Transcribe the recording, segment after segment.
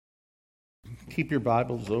Keep your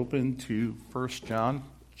Bibles open to 1 John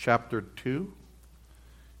chapter 2.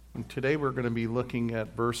 And today we're going to be looking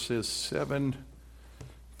at verses 7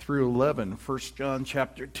 through 11. 1 John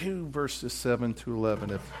chapter 2, verses 7 through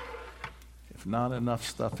 11. If not enough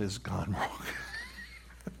stuff has gone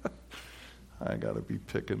wrong. I got to be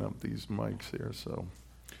picking up these mics here. So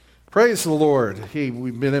praise the Lord. Hey,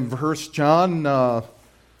 we've been in 1 John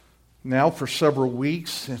now for several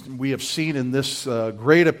weeks. And we have seen in this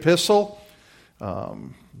great epistle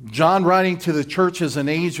John writing to the churches in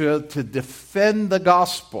Asia to defend the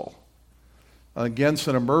gospel against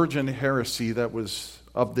an emergent heresy that was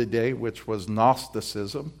of the day, which was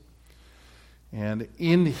Gnosticism. And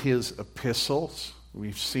in his epistles,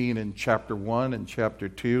 we've seen in chapter 1 and chapter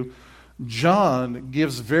 2, John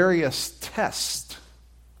gives various tests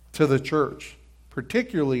to the church,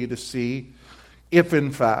 particularly to see if in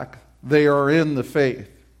fact they are in the faith.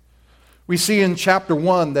 We see in chapter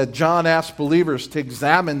 1 that John asks believers to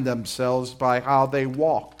examine themselves by how they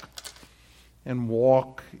walk. And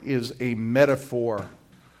walk is a metaphor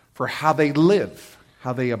for how they live,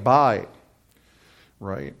 how they abide,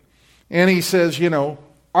 right? And he says,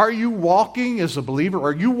 are you walking as a believer?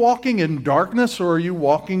 Are you walking in darkness or are you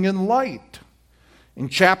walking in light? In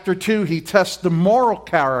chapter 2, he tests the moral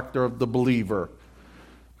character of the believer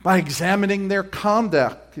by examining their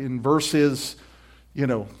conduct in verses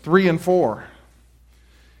 3 and 4.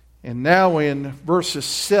 And now in verses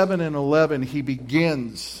 7 and 11, he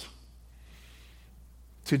begins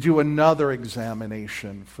to do another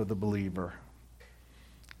examination for the believer.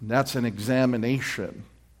 And that's an examination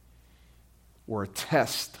or a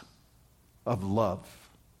test of love.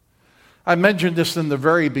 I mentioned this in the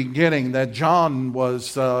very beginning that John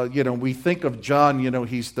was, we think of John,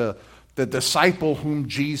 he's the disciple whom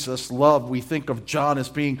Jesus loved. We think of John as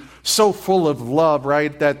being so full of love,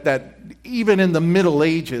 right? That even in the Middle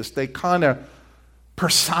Ages, they kind of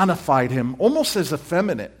personified him almost as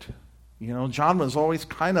effeminate. John was always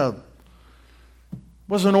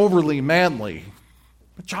wasn't overly manly.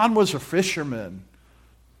 But John was a fisherman.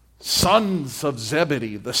 Sons of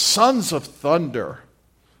Zebedee, the sons of thunder.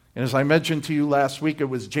 And as I mentioned to you last week, it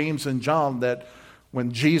was James and John that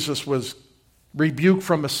when Jesus was rebuked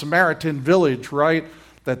from a Samaritan village, right?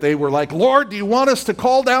 That they were like, Lord, do you want us to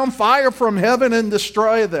call down fire from heaven and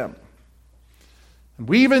destroy them? And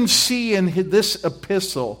we even see in this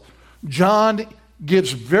epistle, John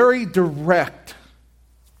gives very direct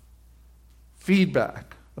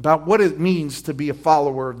feedback about what it means to be a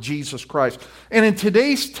follower of Jesus Christ. And in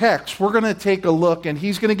today's text, we're going to take a look, and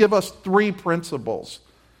he's going to give us 3 principles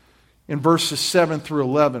in verses 7 through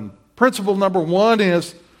 11. Principle number 1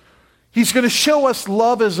 is he's going to show us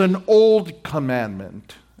love as an old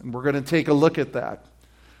commandment, and we're going to take a look at that.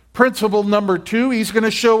 Principle number 2, he's going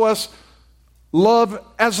to show us love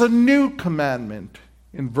as a new commandment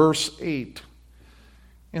in verse 8.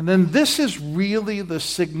 And then this is really the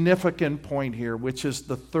significant point here, which is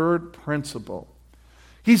the third principle.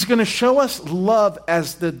 He's going to show us love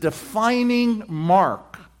as the defining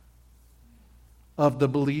mark of the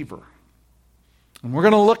believer. And we're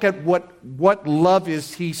going to look at what love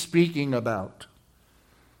is he speaking about.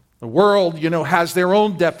 The world, has their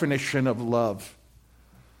own definition of love.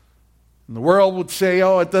 And the world would say,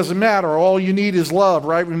 it doesn't matter. All you need is love,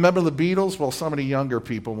 right? Remember the Beatles? Well, some of the younger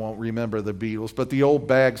people won't remember the Beatles, but the old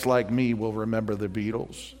bags like me will remember the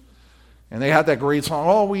Beatles. And they had that great song,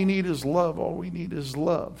 all we need is love, all we need is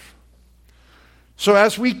love. So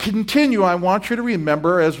as we continue, I want you to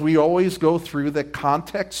remember, as we always go through, that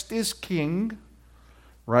context is king.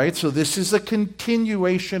 Right? So this is a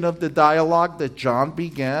continuation of the dialogue that John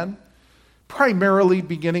began, primarily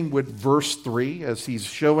beginning with verse 3 as he's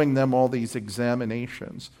showing them all these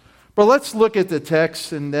examinations. But let's look at the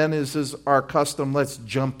text, and then as is our custom, let's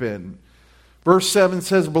jump in. Verse 7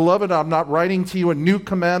 says, Beloved, I'm not writing to you a new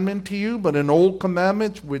commandment to you, but an old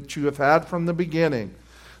commandment which you have had from the beginning.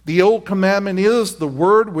 The old commandment is the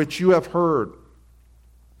word which you have heard.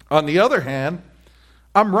 On the other hand,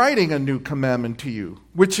 I'm writing a new commandment to you,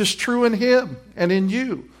 which is true in him and in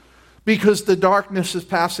you, because the darkness is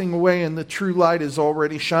passing away and the true light is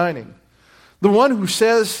already shining. The one who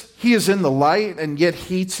says he is in the light and yet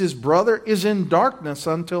hates his brother is in darkness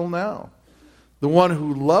until now. The one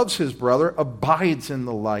who loves his brother abides in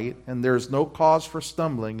the light, and there is no cause for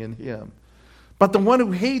stumbling in him. But the one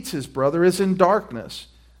who hates his brother is in darkness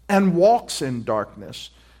and walks in darkness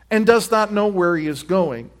and does not know where he is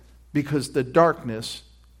going, because the darkness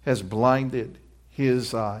has blinded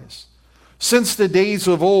his eyes. Since the days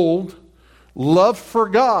of old, love for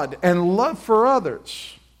God and love for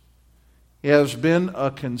others has been a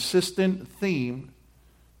consistent theme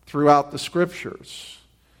throughout the Scriptures.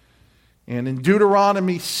 And in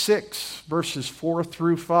Deuteronomy 6, verses 4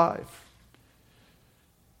 through 5,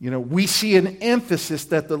 we see an emphasis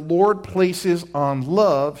that the Lord places on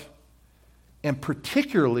love, and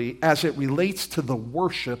particularly as it relates to the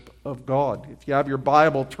worship of God. If you have your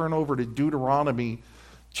Bible, turn over to Deuteronomy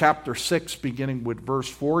chapter 6, beginning with verse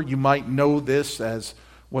 4. You might know this as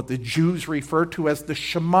what the Jews refer to as the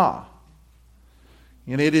Shema.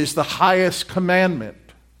 And it is the highest commandment.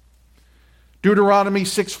 Deuteronomy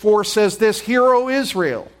 6:4 says this, "Hear, O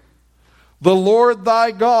Israel, the Lord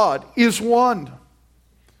thy God is one.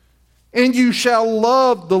 And you shall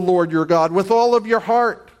love the Lord your God with all of your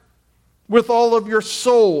heart, with all of your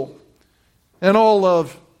soul, and all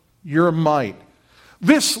of your might."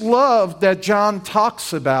 This love that John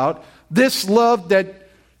talks about, this love that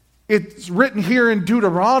it's written here in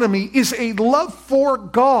Deuteronomy, is a love for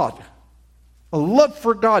God. A love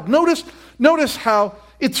for God. Notice how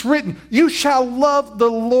it's written, "You shall love the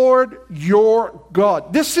Lord your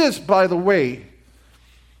God." This is, by the way,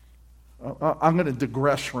 I'm going to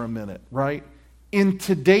digress for a minute, right? In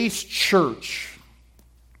today's church,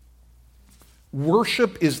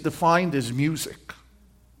 worship is defined as music.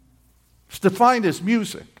 It's defined as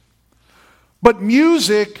music. But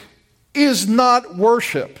music is not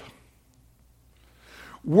worship.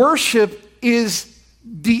 Worship is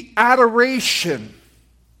the adoration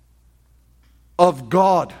of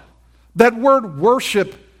God. That word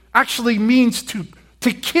worship actually means to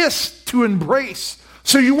kiss, to embrace.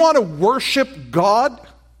 So you want to worship God?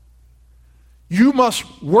 You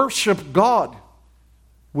must worship God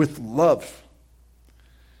with love.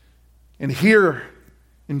 And here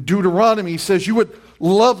in Deuteronomy, he says you would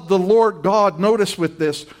love the Lord God, notice with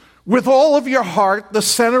this, with all of your heart, the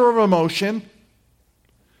center of emotion,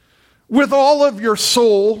 with all of your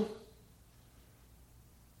soul,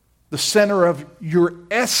 the center of your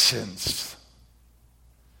essence,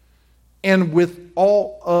 and with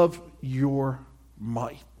all of your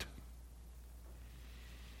might.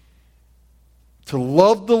 To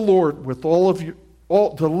love the Lord with to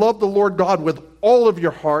love the Lord God with all of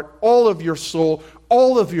your heart, all of your soul,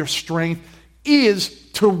 all of your strength is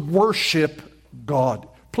to worship God.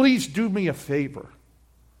 Please do me a favor.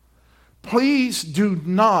 Please do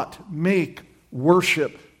not make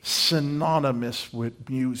worship synonymous with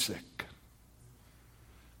music.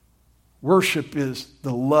 Worship is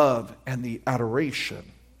the love and the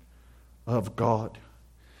adoration of God.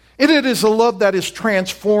 And it is a love that is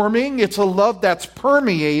transforming. It's a love that's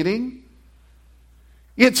permeating.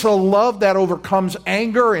 It's a love that overcomes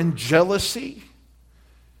anger and jealousy.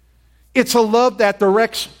 It's a love that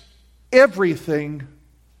directs everything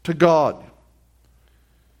to God.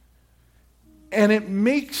 And it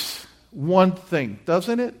makes one thing,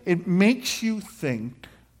 doesn't it? It makes you think,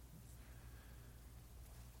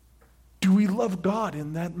 do we love God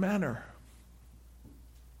in that manner?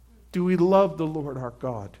 Do we love the Lord our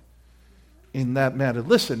God in that manner?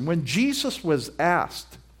 Listen, when Jesus was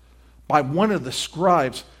asked by one of the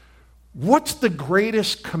scribes, what's the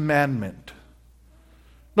greatest commandment?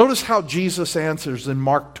 Notice how Jesus answers in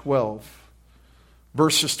Mark 12,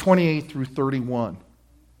 verses 28 through 31.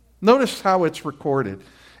 Notice how it's recorded.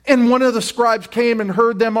 And one of the scribes came and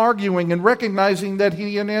heard them arguing, and recognizing that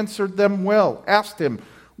he had answered them well, asked him,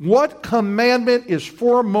 "What commandment is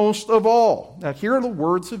foremost of all?" Now here are the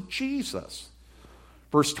words of Jesus.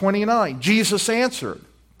 Verse 29, Jesus answered,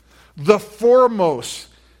 "The foremost,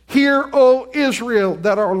 hear, O Israel,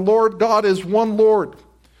 that our Lord God is one Lord.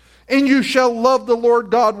 And you shall love the Lord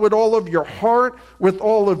God with all of your heart, with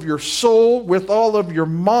all of your soul, with all of your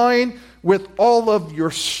mind, with all of your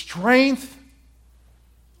strength."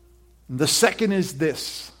 And the second is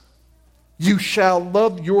this: you shall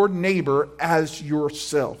love your neighbor as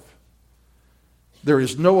yourself. There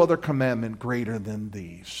is no other commandment greater than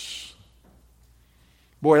these.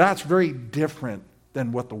 Boy, that's very different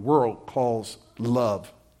than what the world calls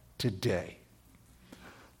love today.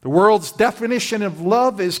 The world's definition of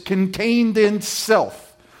love is contained in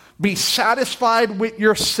self. Be satisfied with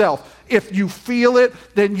yourself. If you feel it,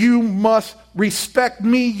 then you must respect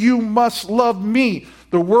me. You must love me.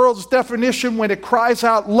 The world's definition, when it cries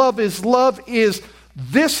out love, is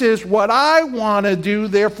this is what I want to do,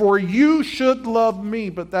 therefore you should love me.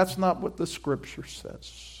 But that's not what the Scripture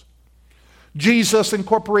says. Jesus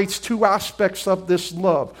incorporates two aspects of this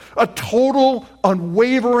love: a total,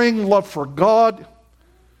 unwavering love for God,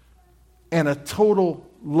 and a total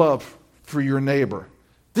love for your neighbor.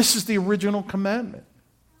 This is the original commandment,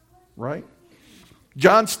 right?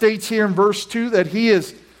 John states here in verse 2 that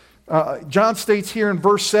John states here in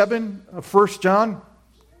verse 7 of 1 John,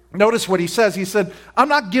 notice what he says. He said, "I'm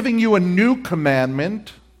not giving you a new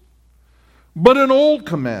commandment, but an old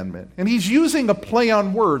commandment. And he's using a play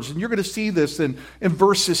on words, and you're going to see this in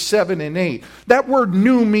verses 7 and 8. That word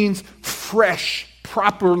new means fresh,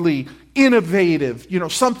 properly, innovative,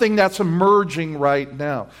 something that's emerging right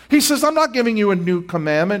now. He says, I'm not giving you a new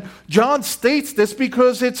commandment. John states this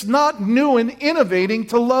because it's not new and innovating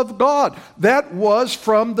to love God. That was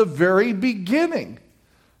from the very beginning.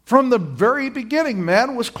 From the very beginning,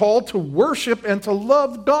 man was called to worship and to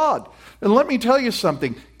love God. And let me tell you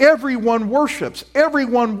something. Everyone worships.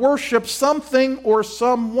 Everyone worships something or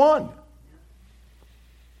someone.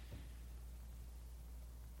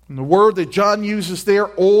 And the word that John uses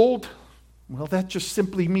there, old, well, that just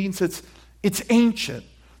simply means it's ancient.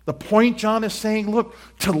 The point John is saying, look,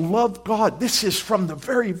 to love God, this is from the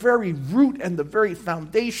very, very root and the very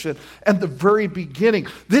foundation and the very beginning.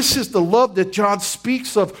 This is the love that John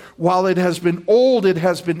speaks of. While it has been old, it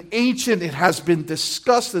has been ancient, it has been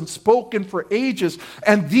discussed and spoken for ages.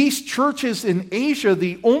 And these churches in Asia,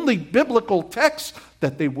 the only biblical text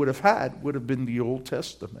that they would have had would have been the Old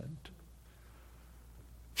Testament.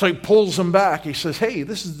 So he pulls them back. He says, hey,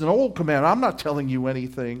 this is an old command. I'm not telling you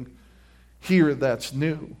anything here that's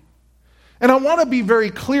new. And I want to be very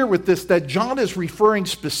clear with this, that John is referring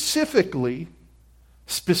specifically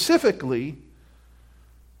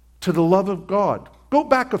to the love of God. Go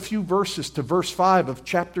back a few verses to verse 5 of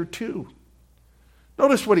chapter 2.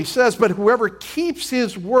 Notice what he says, but whoever keeps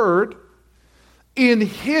his word, in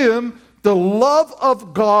him the love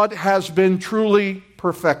of God has been truly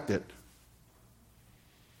perfected.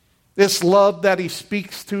 This love that he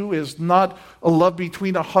speaks to is not a love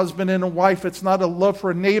between a husband and a wife. It's not a love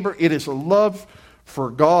for a neighbor. It is a love for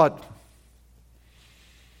God.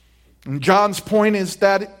 And John's point is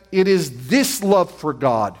that it is this love for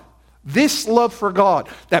God,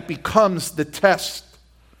 that becomes the test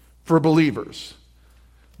for believers.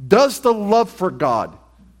 Does the love for God,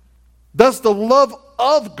 does the love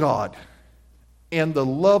of God and the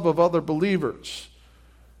love of other believers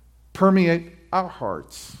permeate our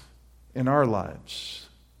hearts in our lives?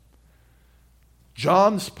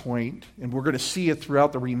 John's point, and we're going to see it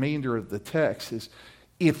throughout the remainder of the text, is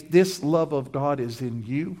if this love of God is in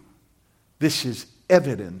you, this is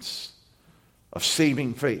evidence of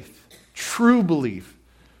saving faith, true belief,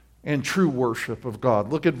 and true worship of God.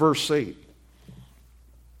 Look at verse 8.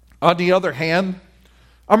 On the other hand,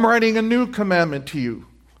 I'm writing a new commandment to you,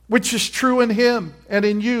 which is true in him and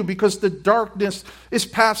in you, because the darkness is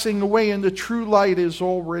passing away and the true light is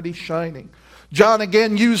already shining. John,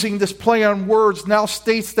 again using this play on words, now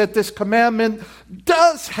states that this commandment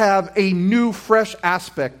does have a new, fresh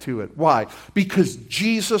aspect to it. Why? Because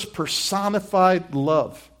Jesus personified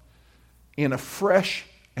love in a fresh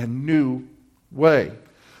and new way.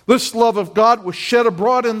 This love of God was shed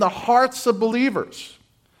abroad in the hearts of believers.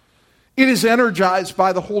 It is energized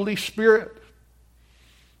by the Holy Spirit.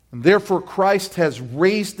 And therefore, Christ has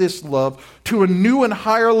raised this love to a new and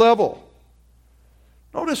higher level.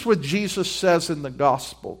 Notice what Jesus says in the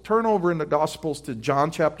gospel. Turn over in the Gospels to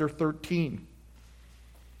John chapter 13.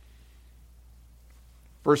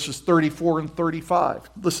 Verses 34 and 35.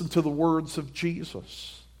 Listen to the words of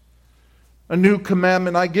Jesus. A new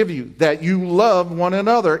commandment I give you, that you love one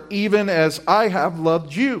another, even as I have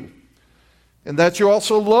loved you. And that you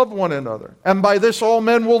also love one another. And by this all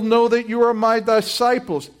men will know that you are my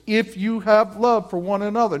disciples, if you have love for one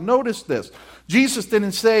another. Notice this. Jesus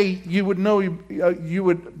didn't say you would know you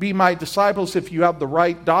would be my disciples if you have the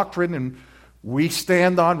right doctrine, and we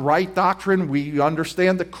stand on right doctrine. We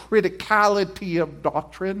understand the criticality of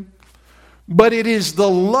doctrine. But it is the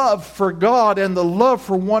love for God and the love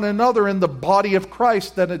for one another in the body of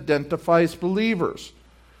Christ that identifies believers.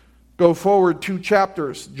 Go forward 2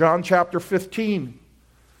 chapters, John chapter 15,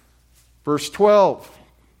 verse 12.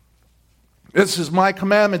 This is my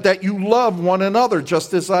commandment, that you love one another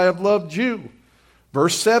just as I have loved you.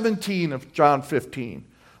 Verse 17 of John 15.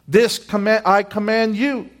 I command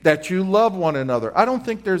you that you love one another. I don't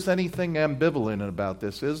think there's anything ambivalent about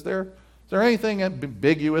this, is there? Is there anything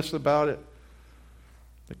ambiguous about it?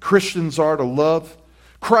 The Christians are to love.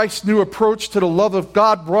 Christ's new approach to the love of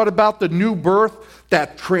God brought about the new birth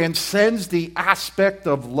that transcends the aspect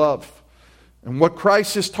of love. And what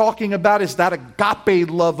Christ is talking about is that agape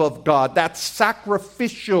love of God, that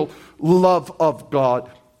sacrificial love of God.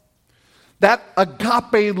 That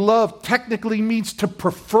agape love technically means to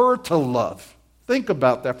prefer to love. Think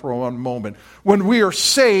about that for one moment. When we are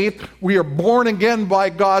saved, we are born again by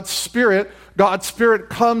God's Spirit. God's Spirit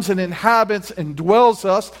comes and inhabits and dwells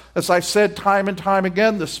us. As I've said time and time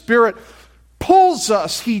again, the Spirit pulls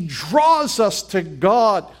us. He draws us to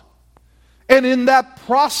God. And in that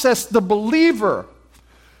process, the believer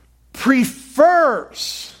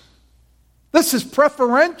prefers This is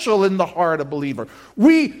preferential in the heart of a believer.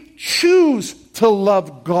 We choose to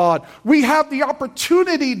love God. We have the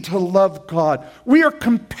opportunity to love God. We are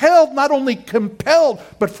compelled, not only compelled,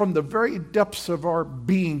 but from the very depths of our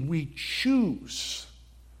being, we choose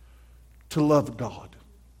to love God.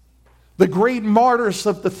 The great martyrs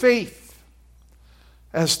of the faith,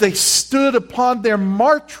 as they stood upon their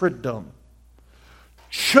martyrdom,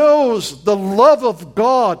 chose the love of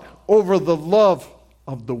God over the love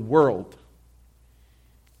of the world.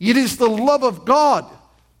 It is the love of God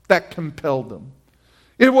that compelled them.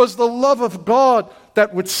 It was the love of God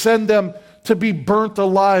that would send them to be burnt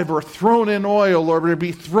alive or thrown in oil or to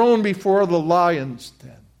be thrown before the lion's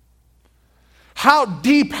den. How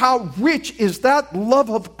deep, how rich is that love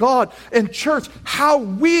of God? And church, how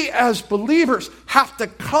we as believers have to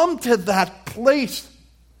come to that place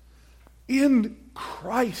in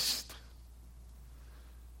Christ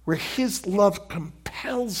where His love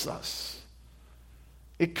compels us.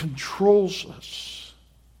 It controls us.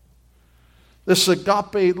 This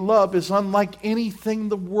agape love is unlike anything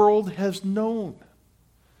the world has known.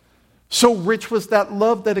 So rich was that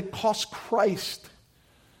love that it cost Christ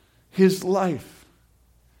His life.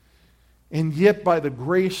 And yet, by the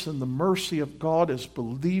grace and the mercy of God as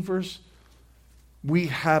believers, we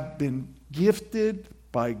have been gifted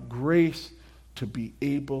by grace to be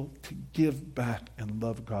able to give back and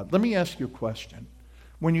love God. Let me ask you a question.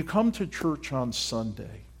 When you come to church on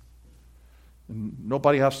Sunday, and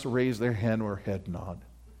nobody has to raise their hand or head nod,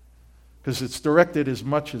 because it's directed as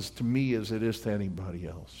much as to me as it is to anybody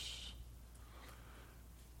else.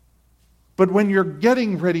 But when you're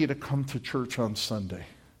getting ready to come to church on Sunday,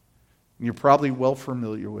 and you're probably well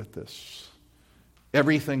familiar with this,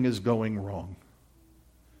 everything is going wrong,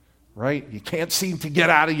 right? You can't seem to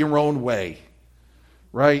get out of your own way.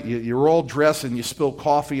 Right? You're all dressed and you spill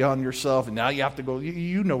coffee on yourself and now you have to go.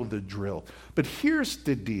 You know the drill. But here's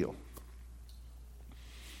the deal.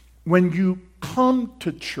 When you come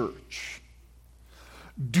to church,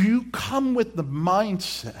 do you come with the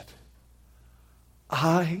mindset,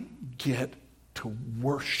 I get to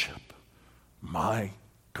worship my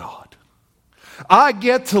God? I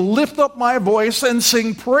get to lift up my voice and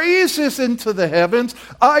sing praises into the heavens.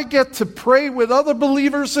 I get to pray with other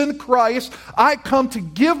believers in Christ. I come to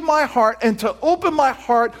give my heart and to open my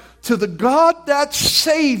heart to the God that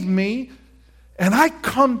saved me. And I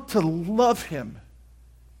come to love Him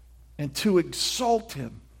and to exalt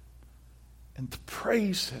Him and to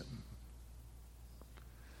praise Him.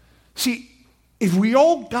 See, if we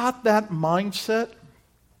all got that mindset,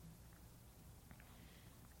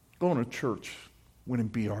 going to church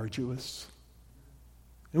wouldn't be arduous.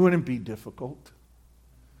 It wouldn't be difficult.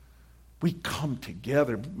 We come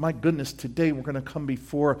together. My goodness, today we're going to come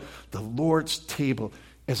before the Lord's table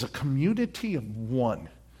as a community of one,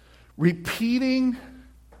 repeating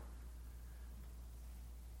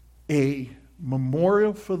a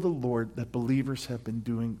memorial for the Lord that believers have been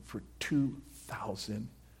doing for 2,000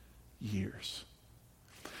 years.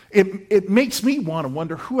 It makes me want to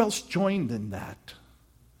wonder who else joined in that.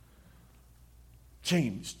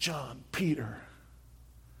 James, John, Peter,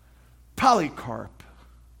 Polycarp,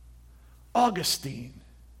 Augustine,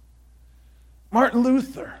 Martin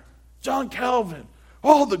Luther, John Calvin,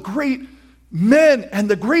 all the great men and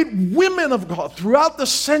the great women of God throughout the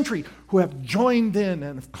century who have joined in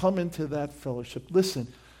and have come into that fellowship. Listen,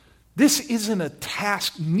 this isn't a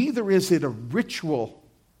task, neither is it a ritual,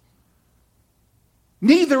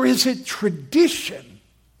 neither is it tradition.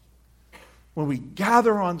 When we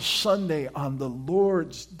gather on Sunday on the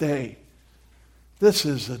Lord's Day, this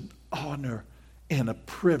is an honor and a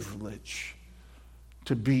privilege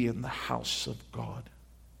to be in the house of God.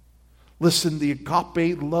 Listen, the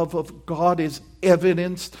agape love of God is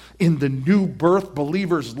evidenced in the new birth.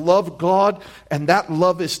 Believers love God, and that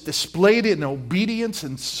love is displayed in obedience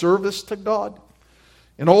and service to God.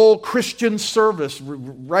 In all Christian service,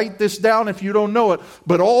 write this down if you don't know it,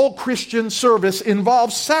 but all Christian service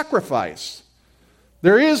involves sacrifice.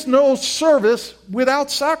 There is no service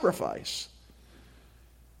without sacrifice.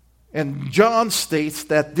 And John states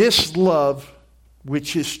that this love,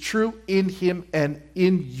 which is true in Him and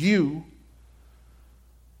in you,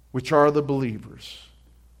 which are the believers.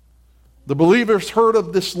 The believers heard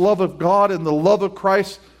of this love of God and the love of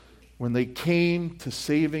Christ when they came to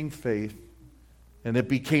saving faith, and it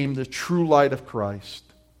became the true light of Christ.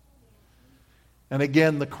 And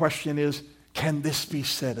again, the question is, can this be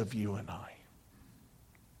said of you and I?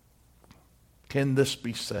 Can this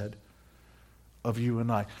be said of you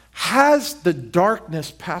and I? Has the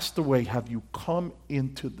darkness passed away? Have you come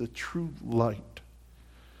into the true light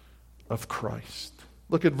of Christ?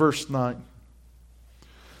 Look at verse 9.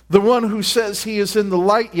 The one who says he is in the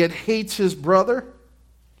light yet hates his brother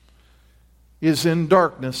is in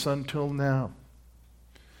darkness until now.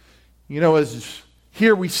 As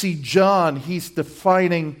here we see John, he's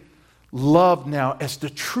defining love now as the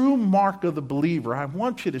true mark of the believer. I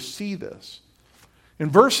want you to see this. In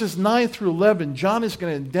verses 9 through 11, John is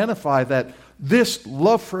going to identify that this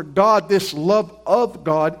love for God, this love of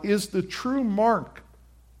God, is the true mark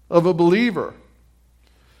of a believer.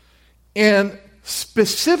 And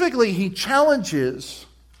specifically, he challenges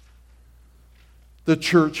the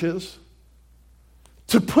churches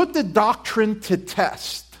to put the doctrine to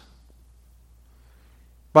test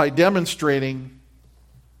by demonstrating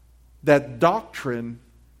that doctrine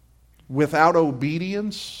without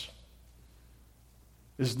obedience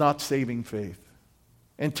is not saving faith.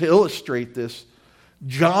 And to illustrate this,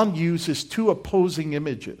 John uses two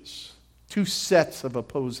sets of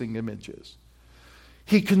opposing images.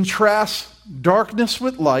 He contrasts darkness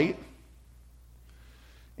with light,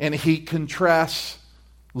 and he contrasts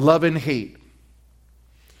love and hate.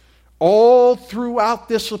 All throughout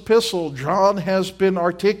this epistle, John has been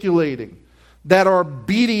articulating that our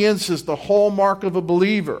obedience is the hallmark of a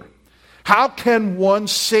believer. How can one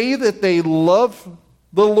say that they love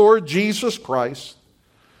the Lord Jesus Christ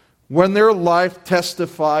when their life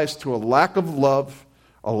testifies to a lack of love,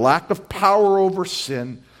 a lack of power over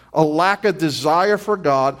sin, a lack of desire for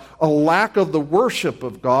God, a lack of the worship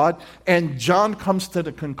of God? And John comes to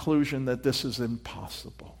the conclusion that this is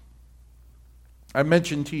impossible. I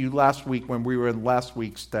mentioned to you last week when we were in last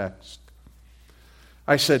week's text,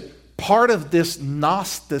 I said, part of this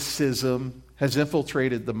Gnosticism has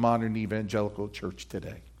infiltrated the modern evangelical church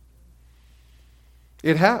today.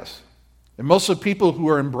 It has. And most of the people who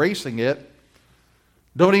are embracing it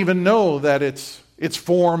don't even know that its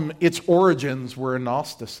origins were in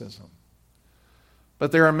Gnosticism.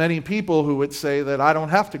 But there are many people who would say that I don't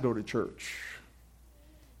have to go to church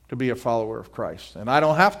to be a follower of Christ. And I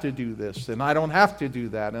don't have to do this, and I don't have to do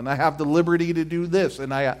that, and I have the liberty to do this,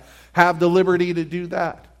 and I have the liberty to do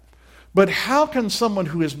that. But how can someone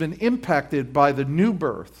who has been impacted by the new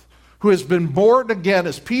birth, who has been born again,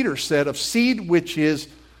 as Peter said, of seed which is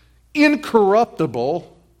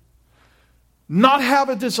incorruptible, not have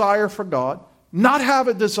a desire for God, not have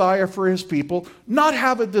a desire for his people, not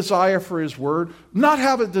have a desire for his word, not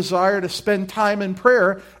have a desire to spend time in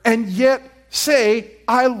prayer, and yet say,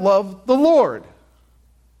 I love the Lord?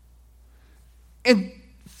 In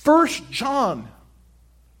 1 John,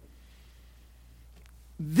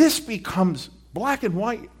 this becomes black and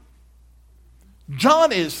white.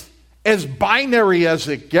 John is as binary as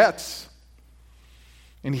it gets.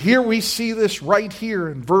 And here we see this right here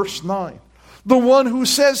in verse 9. The one who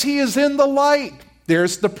says he is in the light.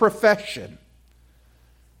 There's the profession.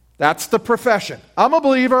 That's the profession. I'm a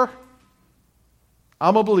believer.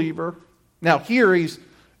 I'm a believer. Now here he's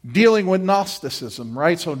dealing with Gnosticism,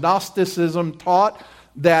 right? So Gnosticism taught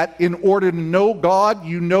that in order to know God,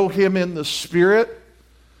 you know him in the Spirit.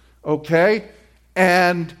 Okay?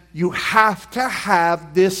 And you have to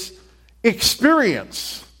have this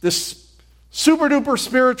experience, this super duper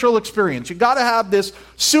spiritual experience. You got to have this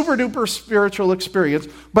super duper spiritual experience,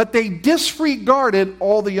 but they disregarded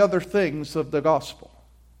all the other things of the gospel.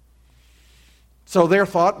 So their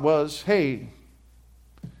thought was, hey,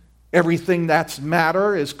 everything that's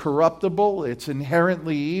matter is corruptible, it's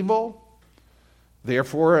inherently evil.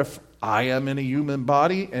 Therefore, if I am in a human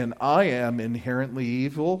body and I am inherently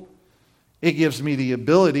evil, it gives me the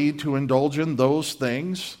ability to indulge in those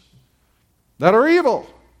things that are evil.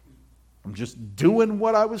 I'm just doing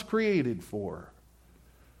what I was created for.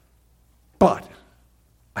 But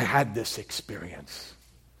I had this experience,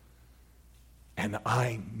 and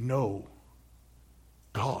I know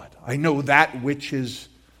God. I know that which is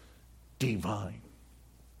divine.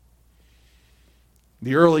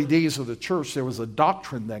 The early days of the church, there was a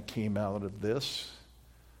doctrine that came out of this,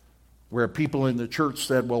 where people in the church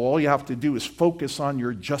said, well, all you have to do is focus on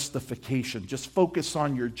your justification. Just focus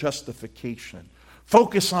on your justification.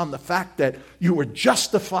 Focus on the fact that you were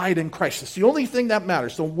justified in Christ. It's the only thing that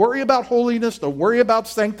matters. Don't worry about holiness. Don't worry about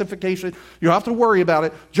sanctification. You don't have to worry about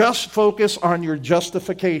it. Just focus on your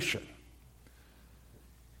justification.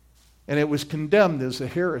 And it was condemned as a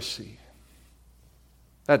heresy.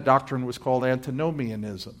 That doctrine was called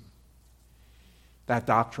antinomianism. That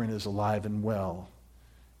doctrine is alive and well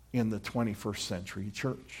in the 21st century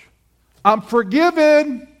church. I'm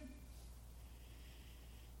forgiven,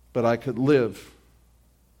 but I could live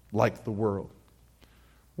like the world.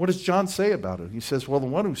 What does John say about it? He says, well, the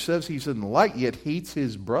one who says he's in the light yet hates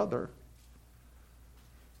his brother,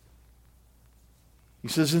 he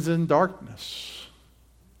says, is in darkness.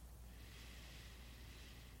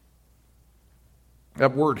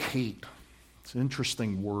 That word hate, it's an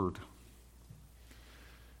interesting word.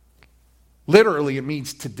 Literally, it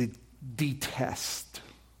means to detest.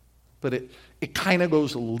 But it kind of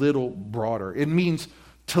goes a little broader. It means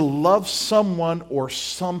to love someone or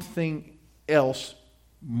something else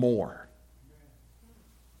more.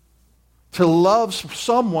 To love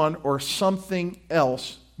someone or something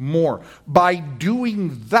else more. By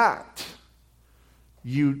doing that,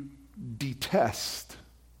 you detest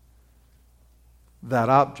that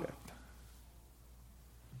object.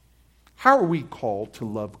 How are we called to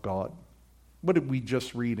love God? What did we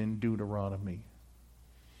just read in Deuteronomy?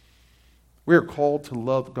 We are called to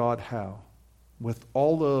love God how? With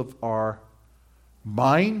all of our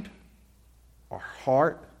mind, our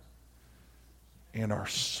heart, and our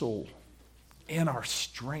soul, and our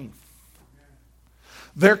strength.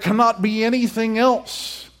 There cannot be anything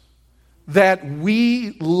else that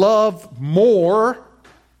we love more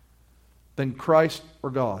than Christ or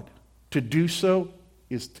God. To do so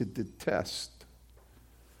is to detest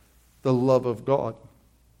the love of God.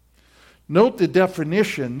 Note the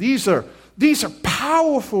definition. These are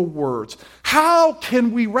powerful words. How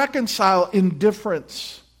can we reconcile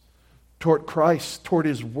indifference toward Christ, toward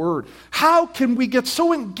His Word? How can we get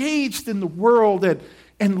so engaged in the world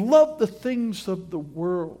and love the things of the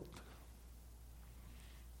world?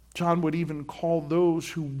 John would even call those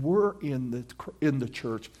who were in the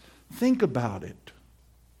church. Think about it.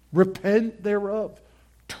 Repent thereof.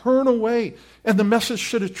 Turn away. And the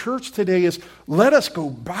message to the church today is, let us go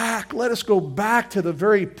back. Let us go back to the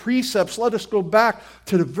very precepts. Let us go back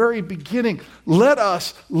to the very beginning. Let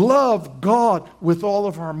us love God with all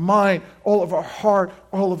of our mind, all of our heart,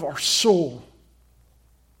 all of our soul,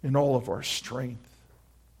 and all of our strength.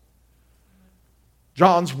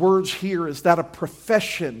 John's words here is that a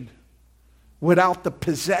profession without the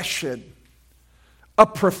possession, a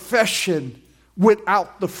profession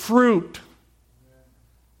without the fruit,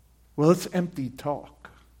 well, it's empty talk.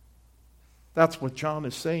 That's what John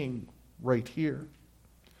is saying right here.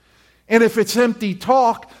 And if it's empty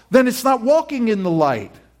talk, then it's not walking in the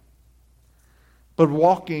light, but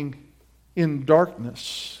walking in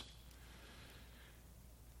darkness.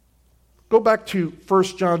 Go back to 1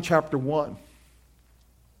 John chapter 1.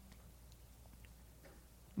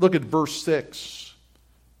 Look at verse 6.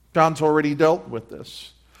 John's already dealt with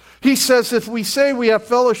this. He says, if we say we have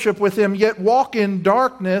fellowship with Him, yet walk in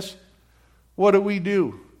darkness, what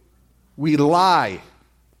do? We lie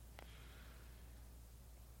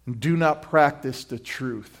and do not practice the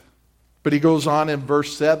truth. But he goes on in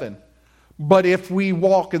verse 7. But if we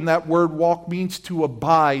walk, and that word walk means to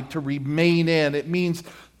abide, to remain in. It means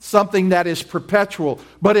something that is perpetual.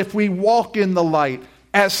 But if we walk in the light,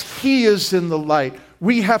 as He is in the light,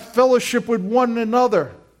 we have fellowship with one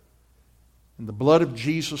another. And the blood of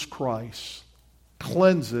Jesus Christ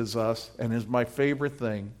cleanses us, and is my favorite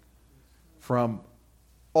thing, from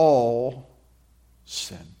all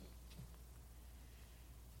sin.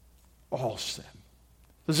 All sin.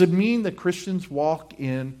 Does it mean that Christians walk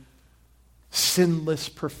in sinless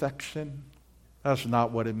perfection? That's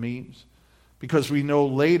not what it means. Because we know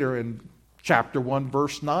later in chapter 1,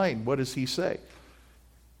 verse 9, what does he say?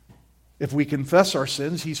 If we confess our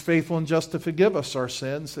sins, He's faithful and just to forgive us our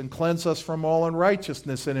sins and cleanse us from all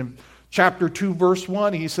unrighteousness. And in chapter 2, verse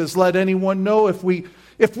 1, he says, let anyone know if we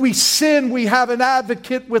sin, we have an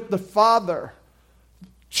advocate with the Father,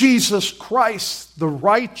 Jesus Christ, the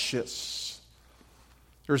righteous.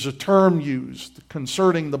 There's a term used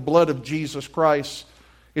concerning the blood of Jesus Christ.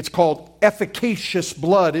 It's called efficacious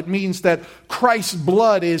blood. It means that Christ's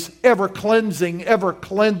blood is ever cleansing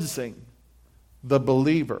the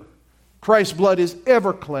believer. Christ's blood is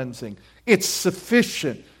ever cleansing. It's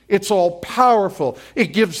sufficient. It's all powerful.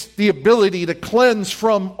 It gives the ability to cleanse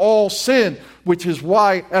from all sin, which is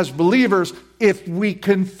why, as believers, if we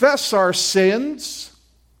confess our sins,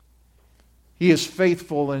 He is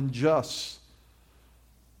faithful and just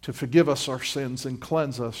to forgive us our sins and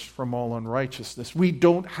cleanse us from all unrighteousness. We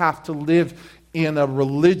don't have to live in a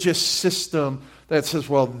religious system that says,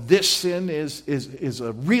 well, this sin is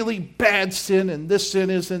a really bad sin and this sin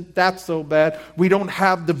isn't that so bad. We don't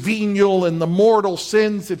have the venial and the mortal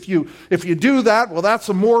sins. If you do that, well, that's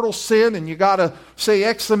a mortal sin and you got to say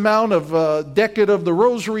X amount of decade of the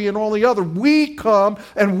rosary and all the other. We come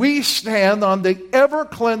and we stand on the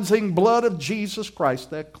ever-cleansing blood of Jesus Christ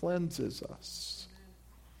that cleanses us.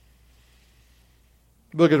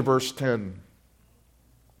 Look at verse 10.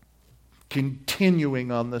 Continuing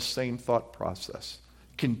on this same thought process.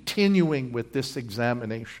 Continuing with this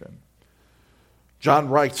examination. John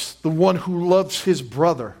writes, the one who loves his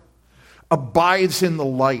brother abides in the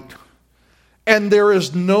light, and there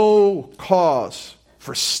is no cause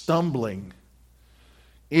for stumbling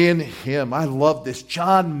in him. I love this.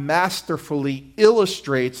 John masterfully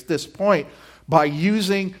illustrates this point by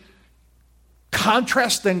using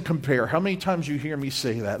contrast and compare. How many times you hear me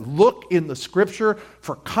say that? Look in the scripture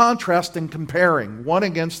for contrast and comparing one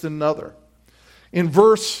against another. In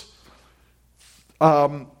verse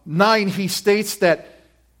 9, he states that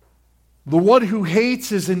the one who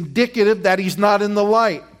hates is indicative that he's not in the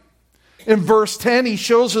light. In verse 10, he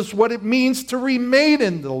shows us what it means to remain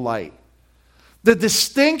in the light. The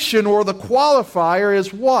distinction or the qualifier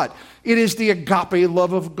is what? It is the agape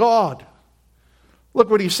love of God.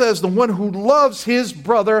 Look what he says. The one who loves his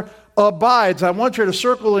brother abides. I want you to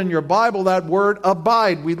circle in your Bible that word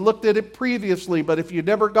abide. We looked at it previously, but if you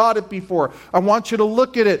never got it before, I want you to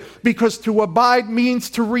look at it, because to abide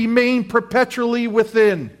means to remain perpetually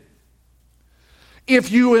within.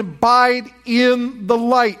 If you abide in the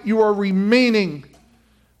light, you are remaining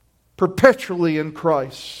perpetually in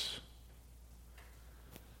Christ.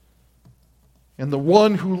 And the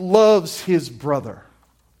one who loves his brother.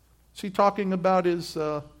 Is he talking about his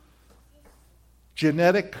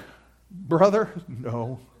genetic brother?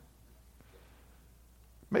 No.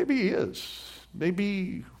 Maybe he is.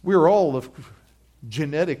 Maybe we're all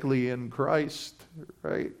genetically in Christ,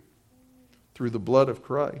 right? Through the blood of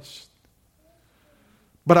Christ.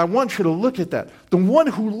 But I want you to look at that. The one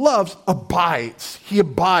who loves abides. He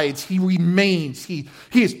abides. He remains. He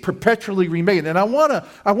is perpetually remaining. And I want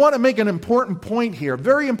to make an important point here, a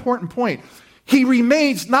very important point. He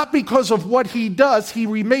remains not because of what he does. He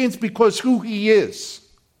remains because who he is.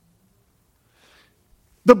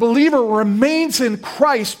 The believer remains in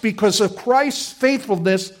Christ because of Christ's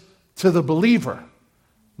faithfulness to the believer,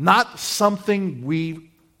 not something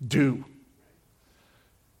we do.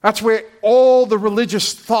 That's where all the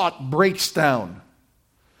religious thought breaks down.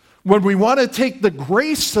 When we want to take the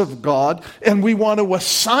grace of God and we want to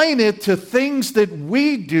assign it to things that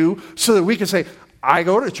we do so that we can say, I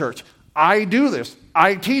go to church, I do this,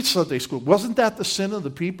 I teach Sunday school. Wasn't that the sin of the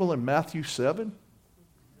people in Matthew 7?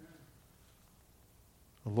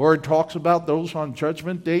 The Lord talks about those on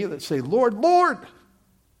Judgment Day that say, Lord, Lord.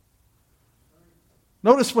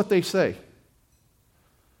 Notice what they say.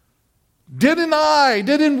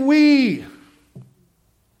 Didn't we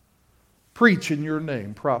preach in your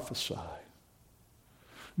name, prophesy?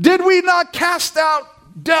 Did we not cast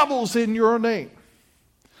out devils in your name?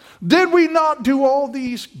 Did we not do all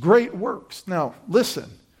these great works? Now, listen,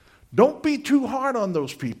 don't be too hard on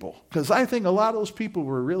those people, because I think a lot of those people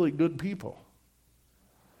were really good people,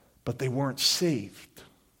 but they weren't saved.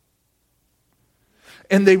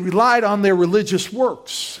 And they relied on their religious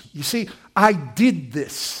works. You see, I did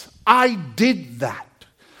this. I did that.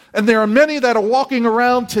 And there are many that are walking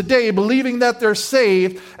around today believing that they're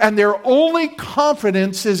saved, and their only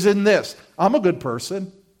confidence is in this. I'm a good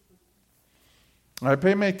person. I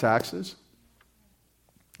pay my taxes.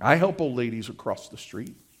 I help old ladies across the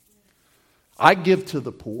street. I give to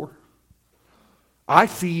the poor. I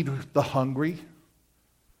feed the hungry.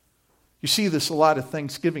 You see this a lot at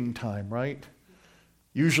Thanksgiving time, right?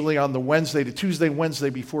 Usually on the Tuesday, Wednesday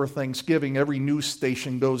before Thanksgiving, every news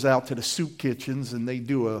station goes out to the soup kitchens and they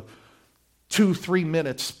do a 2-3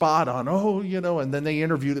 minute spot on, and then they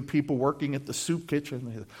interview the people working at the soup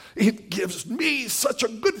kitchen. It gives me such a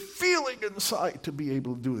good feeling inside to be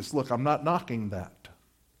able to do this. Look, I'm not knocking that.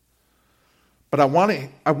 But I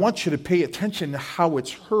want you to pay attention to how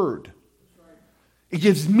it's heard. It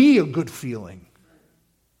gives me a good feeling.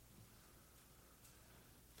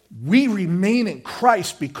 We remain in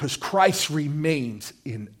Christ because Christ remains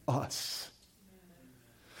in us.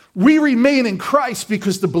 We remain in Christ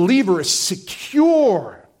because the believer is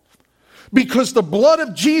secure. Because the blood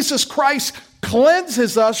of Jesus Christ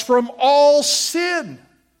cleanses us from all sin.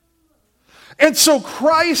 And so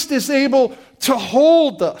Christ is able to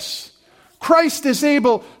hold us. Christ is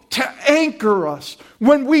able to anchor us.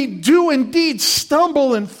 When we do indeed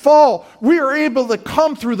stumble and fall, we are able to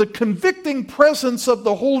come through the convicting presence of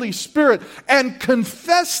the Holy Spirit and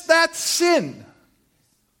confess that sin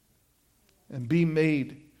and be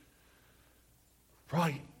made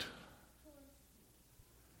right.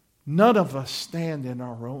 None of us stand in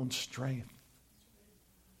our own strength.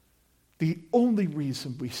 The only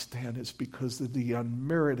reason we stand is because of the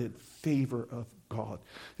unmerited favor of God.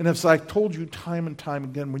 And as I've told you time and time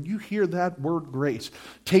again, when you hear that word grace,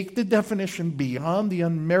 take the definition beyond the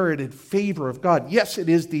unmerited favor of God. Yes, it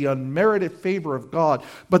is the unmerited favor of God,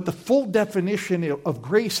 but the full definition of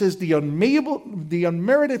grace is the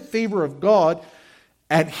unmerited favor of God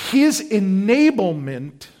and His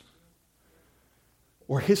enablement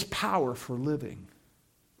or His power for living.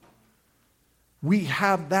 We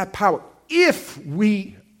have that power. if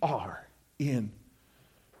we are in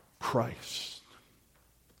Christ.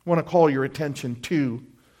 I want to call your attention to,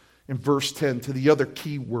 in verse 10, to the other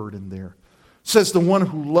key word in there. It says, the one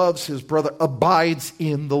who loves his brother abides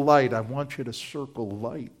in the light. I want you to circle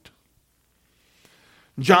light.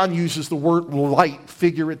 John uses the word light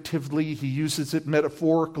figuratively. He uses it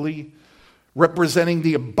metaphorically, representing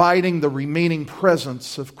the abiding, the remaining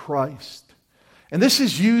presence of Christ. And this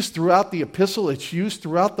is used throughout the epistle. It's used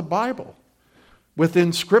throughout the Bible.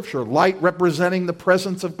 Within Scripture, light representing the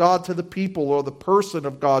presence of God to the people, or the person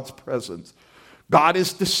of God's presence. God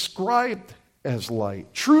is described as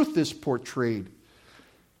light. Truth is portrayed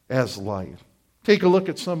as light. Take a look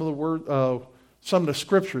at some of the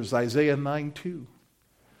scriptures. Isaiah 9:2.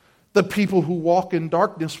 The people who walk in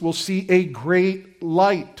darkness will see a great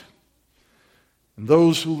light. And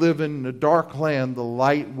those who live in a dark land, the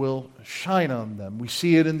light will shine on them. We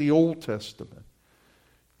see it in the Old Testament.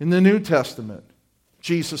 In the New Testament,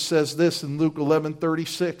 Jesus says this in Luke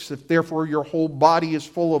 11:36, if therefore your whole body is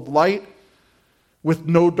full of light, with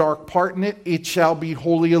no dark part in it, it shall be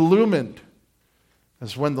wholly illumined,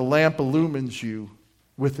 as when the lamp illumines you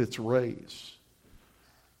with its rays.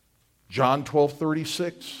 John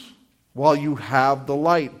 12:36, while you have the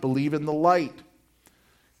light, believe in the light,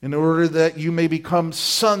 in order that you may become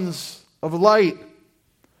sons of light.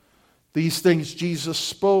 These things Jesus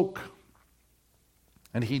spoke,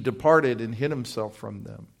 and he departed and hid himself from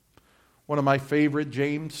them. One of my favorite,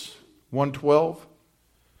 James 1:12,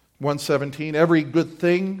 1:17, every good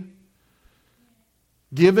thing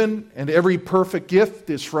given and every perfect gift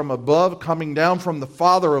is from above, coming down from the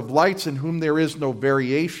Father of lights, in whom there is no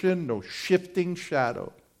variation, no shifting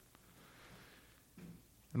shadow.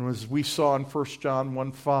 And as we saw in 1 John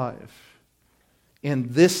 1:5,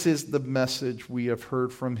 and this is the message we have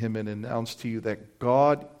heard from him and announced to you, that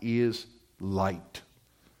God is light,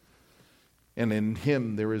 and in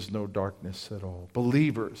him there is no darkness at all.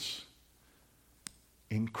 Believers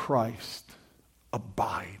in Christ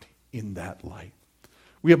abide in that light.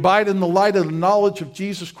 We abide in the light of the knowledge of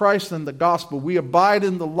Jesus Christ and the gospel. We abide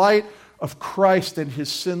in the light of Christ and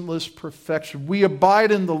his sinless perfection. We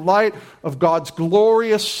abide in the light of God's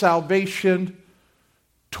glorious salvation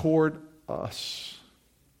toward us.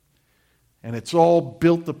 And it's all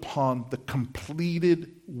built upon the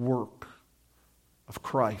completed work of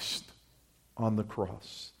Christ on the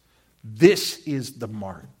cross. This is the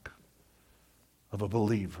mark of a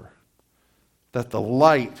believer, that the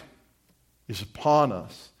light is upon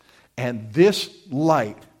us, and this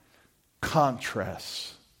light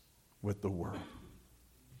contrasts with the world.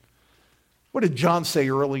 What did John say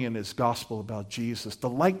early in his gospel about Jesus? The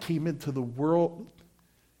light came into the world,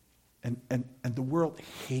 and the world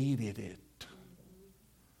hated it.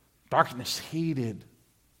 Darkness hated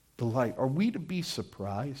the light. Are we to be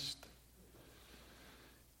surprised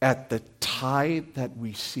at the tide that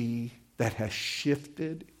we see that has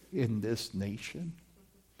shifted in this nation?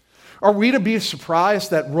 Are we to be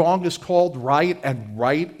surprised that wrong is called right and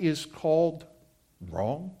right is called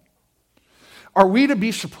wrong? Are we to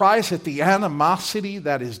be surprised at the animosity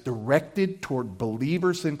that is directed toward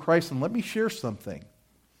believers in Christ? And let me share something.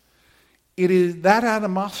 That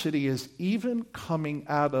animosity is even coming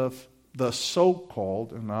out of the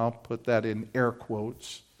so-called, and I'll put that in air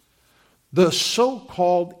quotes, the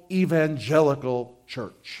so-called evangelical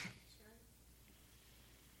church.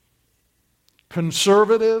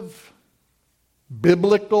 Conservative,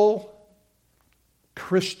 biblical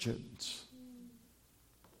Christians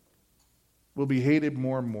will be hated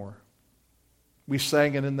more and more. We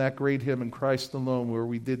sang it in that great hymn, In Christ Alone, where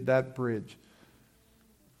we did that bridge.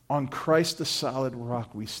 On Christ the solid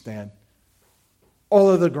rock we stand. All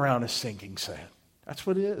of the ground is sinking sand. That's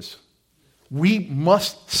what it is. We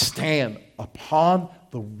must stand upon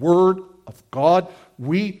the Word of God.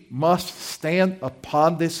 We must stand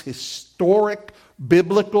upon this historic,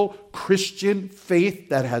 biblical Christian faith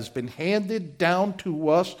that has been handed down to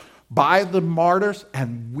us by the martyrs,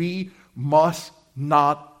 and we must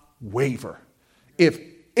not waver. If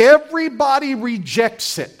everybody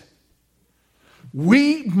rejects it,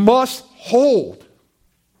 we must hold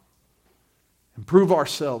and prove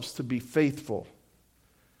ourselves to be faithful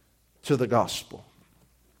to the gospel.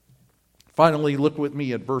 Finally, look with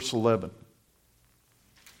me at verse 11.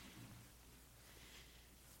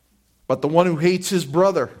 But the one who hates his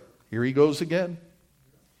brother, here he goes again,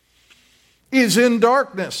 is in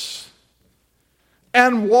darkness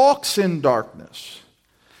and walks in darkness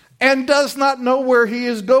and does not know where he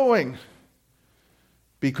is going,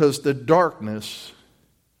 because the darkness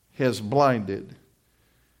has blinded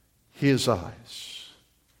his eyes.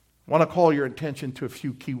 I want to call your attention to a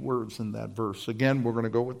few key words in that verse. Again, we're going to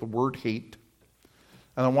go with the word hate.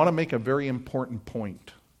 And I want to make a very important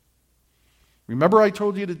point. Remember I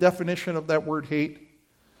told you the definition of that word hate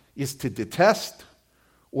is to detest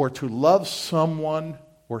or to love someone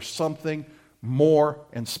or something more,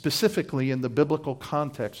 and specifically in the biblical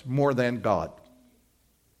context, more than God.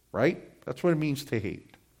 Right? That's what it means to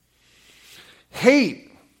hate.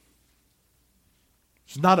 Hate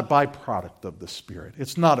is not a byproduct of the Spirit.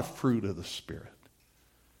 It's not a fruit of the Spirit.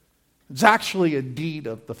 It's actually a deed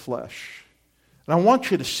of the flesh. And I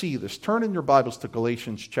want you to see this. Turn in your Bibles to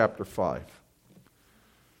Galatians chapter 5. I'm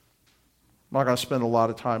not going to spend a lot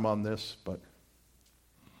of time on this, but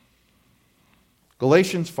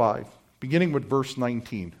Galatians 5, beginning with verse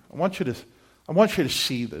 19. I want you to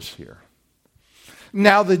see this here.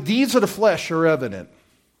 Now the deeds of the flesh are evident.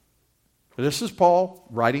 This is Paul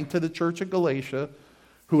writing to the church of Galatia,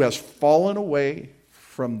 who has fallen away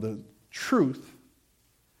from the truth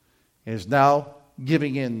and is now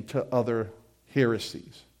giving in to other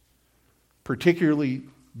heresies, particularly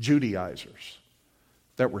Judaizers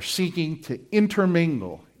that were seeking to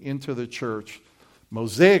intermingle into the church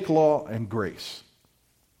Mosaic law and grace.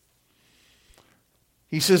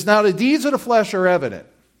 He says, now the deeds of the flesh are evident,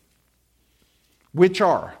 which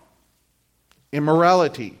are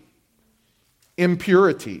immorality,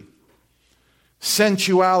 impurity,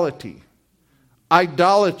 sensuality,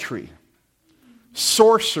 idolatry,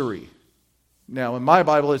 sorcery. Now, in my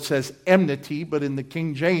Bible it says enmity, but in the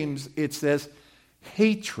King James it says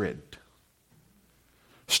hatred.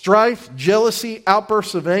 Strife, jealousy,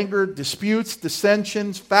 outbursts of anger, disputes,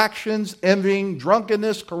 dissensions, factions, envying,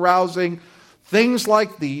 drunkenness, carousing, things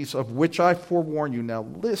like these, of which I forewarn you. Now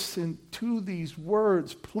listen to these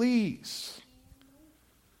words, please.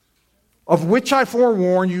 Of which I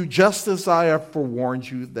forewarn you, just as I have forewarned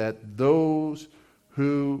you, that those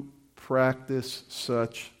who practice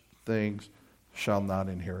such things shall not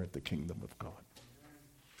inherit the kingdom of God.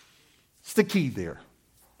 It's the key there.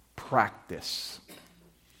 Practice.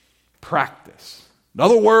 Practice.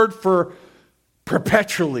 Another word for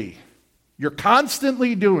perpetually. You're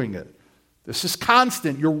constantly doing it. This is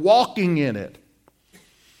constant. You're walking in it.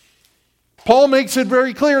 Paul makes it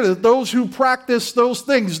very clear that those who practice those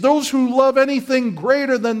things, those who love anything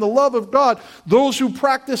greater than the love of God, those who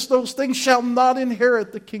practice those things shall not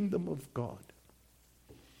inherit the kingdom of God.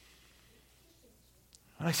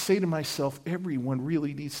 I say to myself, everyone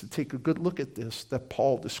really needs to take a good look at this that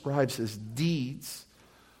Paul describes as deeds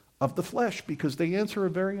of the flesh, because they answer a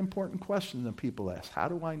very important question that people ask. How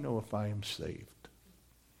do I know if I am saved?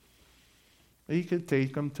 You could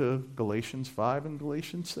take them to Galatians 5 and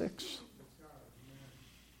Galatians 6.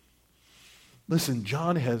 Listen,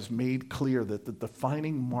 John has made clear that the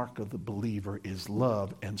defining mark of the believer is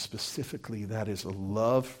love, and specifically that is a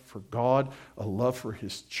love for God, a love for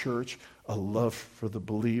his church, a love for the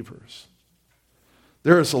believers.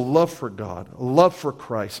 There is a love for God, a love for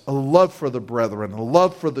Christ, a love for the brethren, a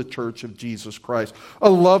love for the church of Jesus Christ, a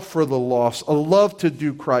love for the lost, a love to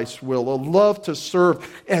do Christ's will, a love to serve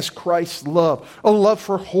as Christ loved, a love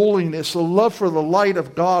for holiness, a love for the light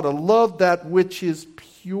of God, a love that which is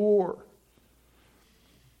pure.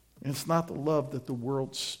 And it's not the love that the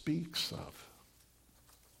world speaks of,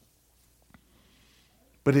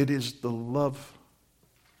 but it is the love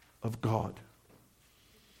of God.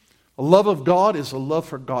 A love of God is a love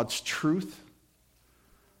for God's truth.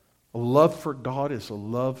 A love for God is a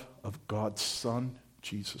love of God's Son,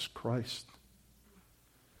 Jesus Christ.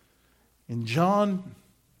 And John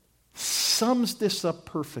sums this up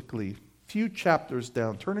perfectly. A few chapters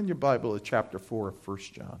down. Turn in your Bible to chapter 4 of 1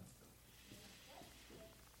 John.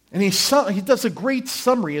 And he does a great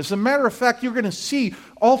summary. As a matter of fact, you're going to see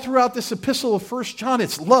all throughout this epistle of 1 John,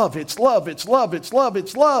 it's love, it's love, it's love, it's love,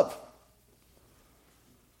 it's love.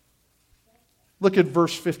 Look at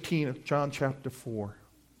verse 15 of John chapter 4.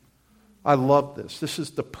 I love this. This is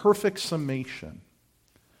the perfect summation.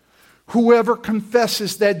 Whoever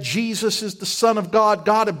confesses that Jesus is the Son of God,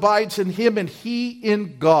 God abides in him and he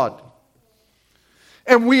in God.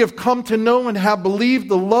 And we have come to know and have believed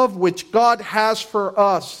the love which God has for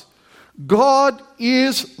us. God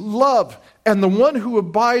is love, and the one who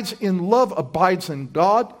abides in love abides in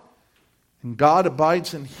God, and God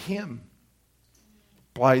abides in him.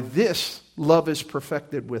 By this, love is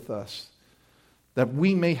perfected with us, that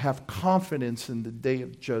we may have confidence in the day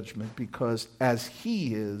of judgment, because as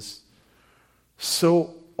he is,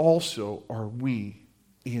 so also are we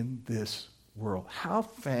in this world. How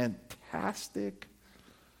fantastic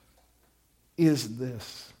is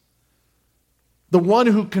this? The one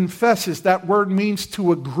who confesses, that word means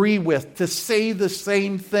to agree with, to say the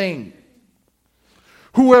same thing.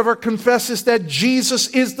 Whoever confesses that Jesus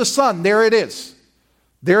is the Son, there it is.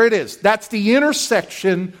 There it is. That's the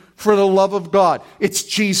intersection for the love of God. It's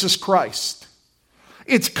Jesus Christ.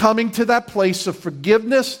 It's coming to that place of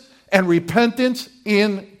forgiveness and repentance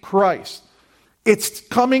in Christ. It's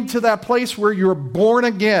coming to that place where you're born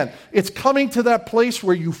again. It's coming to that place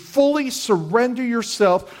where you fully surrender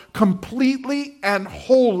yourself completely and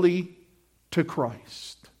wholly to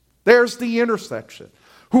Christ. There's the intersection.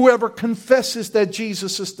 Whoever confesses that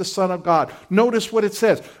Jesus is the Son of God. Notice what it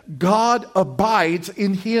says. God abides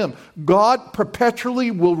in him. God perpetually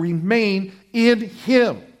will remain in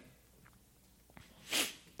him.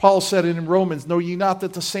 Paul said it in Romans, know ye not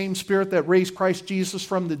that the same Spirit that raised Christ Jesus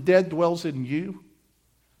from the dead dwells in you?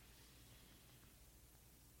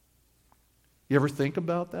 You ever think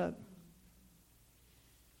about that?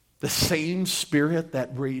 The same Spirit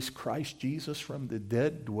that raised Christ Jesus from the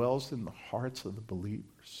dead dwells in the hearts of the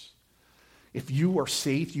believers. If you are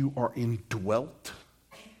saved, you are indwelt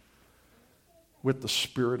with the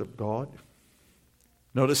Spirit of God.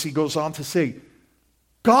 Notice he goes on to say,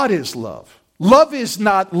 God is love. Love is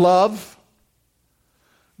not love.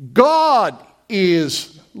 God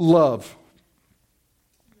is love.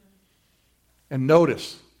 And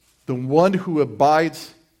notice, the one who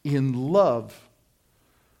abides in love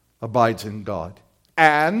abides in God.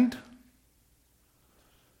 And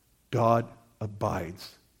God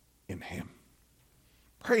abides in him.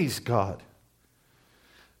 Praise God.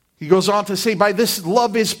 He goes on to say, by this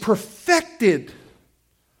love is perfected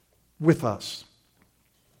with us.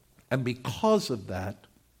 And because of that,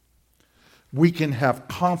 we can have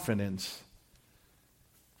confidence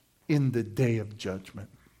in the day of judgment.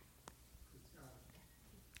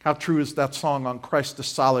 How true is that song, on Christ the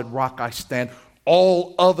solid rock I stand.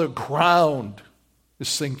 All other ground is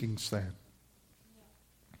sinking sand.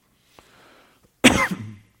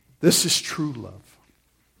 This is true love.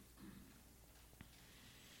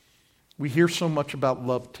 We hear so much about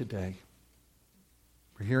love today.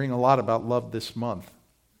 We're hearing a lot about love this month.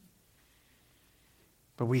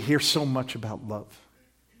 But we hear so much about love.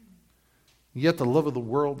 Yet the love of the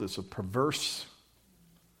world is a perverse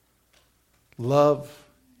love,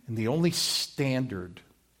 and the only standard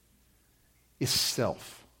is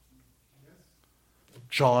self.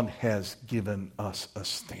 John has given us a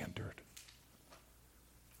standard.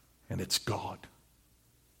 And it's God.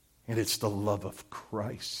 And it's the love of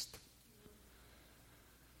Christ.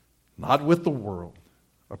 Not with the world,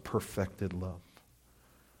 a perfected love.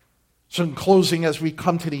 So in closing, as we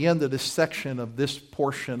come to the end of this section of this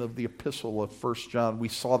portion of the epistle of 1 John, we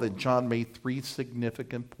saw that John made three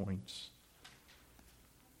significant points.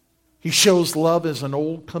 He shows love as an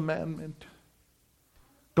old commandment,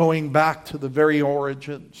 going back to the very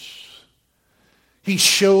origins. He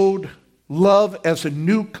showed love as a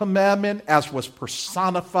new commandment, as was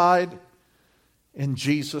personified in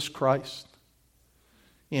Jesus Christ.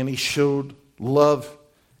 And he showed love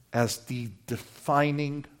as the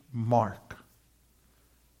defining mark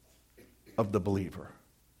of the believer.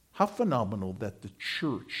 How phenomenal that the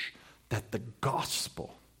church, that the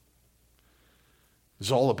gospel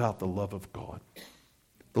is all about the love of God.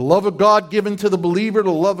 The love of God given to the believer,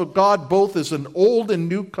 the love of God both is an old and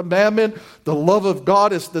new commandment. The love of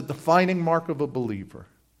God is the defining mark of a believer.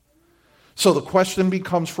 So the question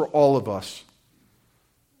becomes for all of us,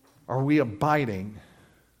 are we abiding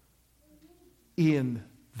in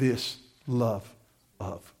this love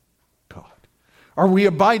of God? Are we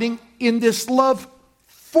abiding in this love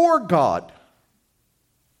for God?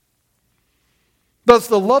 Does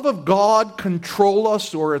the love of God control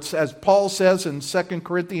us? Or it's as Paul says in 2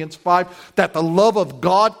 Corinthians 5, that the love of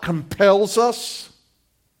God compels us?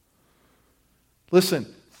 Listen,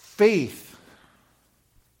 faith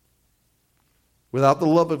without the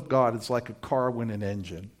love of God is like a car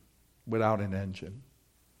without an engine.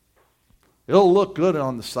 It'll look good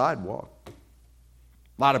on the sidewalk.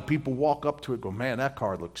 A lot of people walk up to it and go, man, that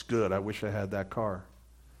car looks good. I wish I had that car.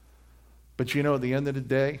 But you know, at the end of the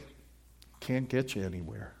day, can't get you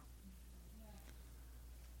anywhere.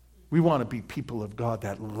 We want to be people of God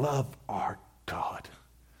that love our God,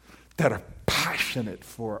 that are passionate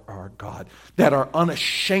for our God, that are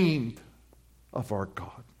unashamed of our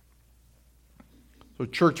God. So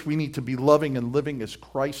church, we need to be loving and living as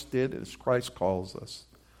Christ did, as Christ calls us.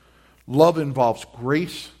 Love involves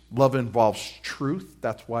grace. Love involves truth.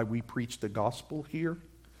 That's why we preach the gospel here.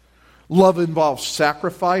 Love involves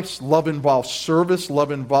sacrifice. Love involves service.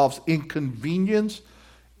 Love involves inconvenience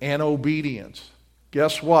and obedience.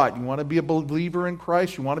 Guess what? You want to be a believer in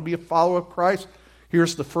Christ? You want to be a follower of Christ?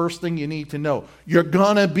 Here's the first thing you need to know. You're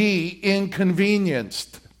going to be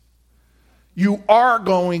inconvenienced. You are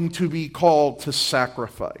going to be called to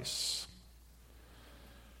sacrifice.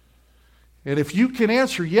 And if you can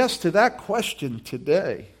answer yes to that question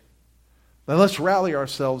today, then let's rally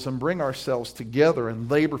ourselves and bring ourselves together and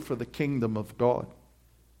labor for the kingdom of God.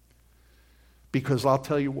 Because I'll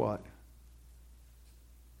tell you what,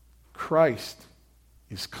 Christ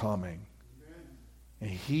is coming. And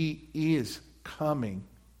he is coming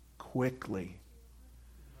quickly.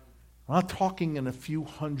 I'm not talking in a few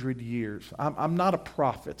hundred years. I'm not a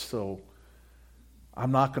prophet, so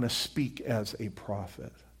I'm not going to speak as a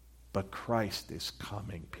prophet. But Christ is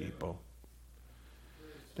coming, people.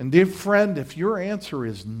 And dear friend, if your answer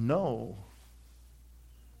is no,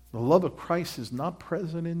 the love of Christ is not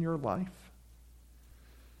present in your life,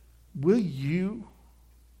 will you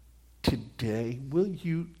today,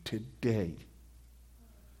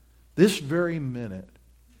 this very minute,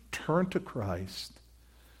 turn to Christ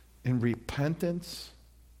in repentance?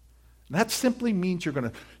 And that simply means you're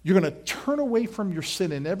going to turn away from your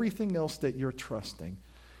sin and everything else that you're trusting,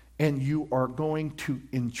 and you are going to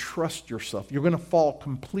entrust yourself. You're going to fall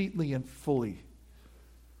completely and fully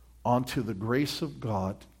onto the grace of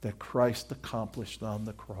God that Christ accomplished on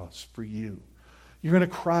the cross for you. You're going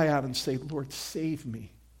to cry out and say, Lord, save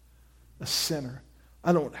me, a sinner.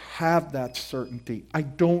 I don't have that certainty. I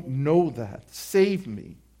don't know that. Save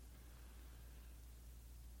me.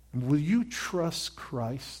 And will you trust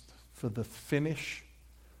Christ for the finished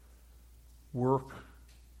work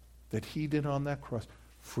that he did on that cross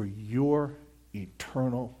for your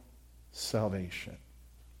eternal salvation?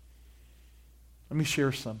 Let me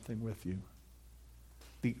share something with you.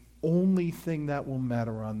 The only thing that will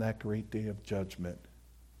matter on that great day of judgment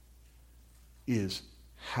is,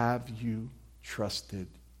 have you trusted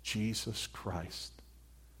Jesus Christ?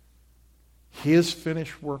 His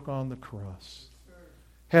finished work on the cross.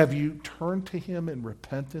 Have you turned to him in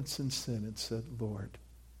repentance and sin and said, Lord,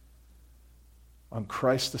 on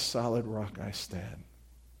Christ the solid rock I stand.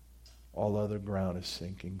 All other ground is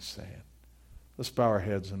sinking sand. Let's bow our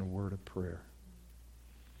heads in a word of prayer.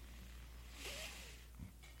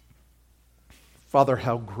 Father,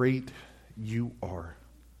 how great you are.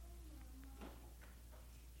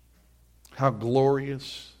 How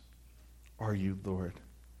glorious are you, Lord.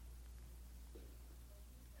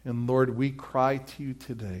 And Lord, we cry to you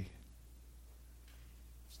today.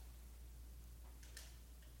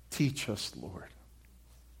 Teach us, Lord,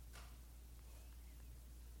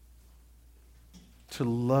 to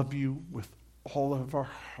love you with all of our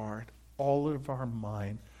heart, all of our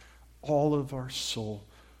mind, all of our soul,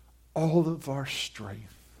 all of our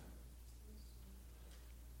strength.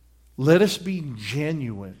 Let us be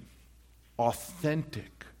genuine,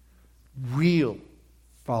 authentic, real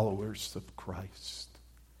followers of Christ.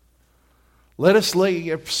 Let us lay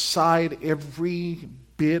aside every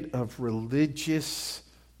bit of religious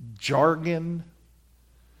jargon,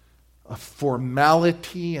 of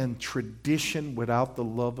formality and tradition without the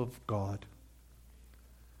love of God.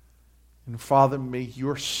 And Father, may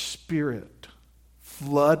your Spirit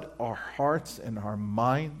flood our hearts and our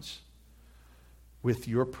minds with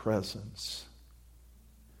your presence.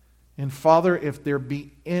 And Father, if there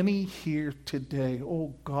be any here today,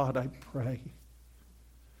 oh God, I pray,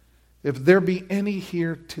 if there be any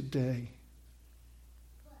here today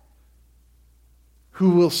who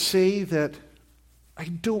will say that, I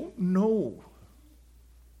don't know.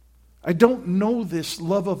 I don't know this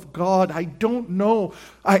love of God. I don't know.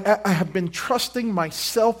 I have been trusting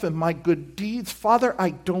myself and my good deeds. Father, I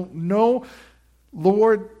don't know.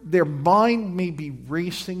 Lord, their mind may be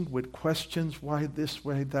racing with questions, why this,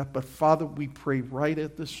 why that. But Father, we pray right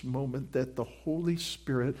at this moment that the Holy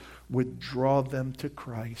Spirit would draw them to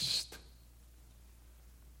Christ.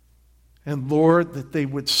 And Lord, that they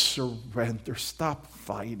would surrender, stop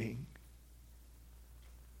fighting.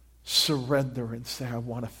 Surrender and say, I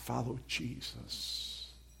want to follow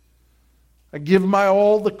Jesus. I give my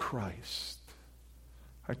all to Christ.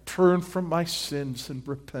 I turn from my sins in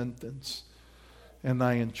repentance, and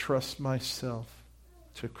I entrust myself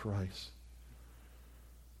to Christ.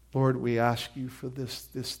 Lord, we ask you for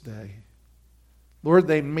this day. Lord,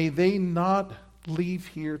 may they not leave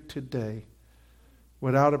here today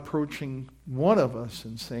without approaching one of us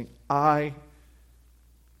and saying, I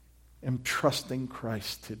am trusting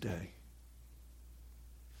Christ today.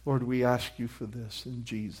 Lord, we ask you for this in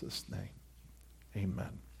Jesus' name. Amen.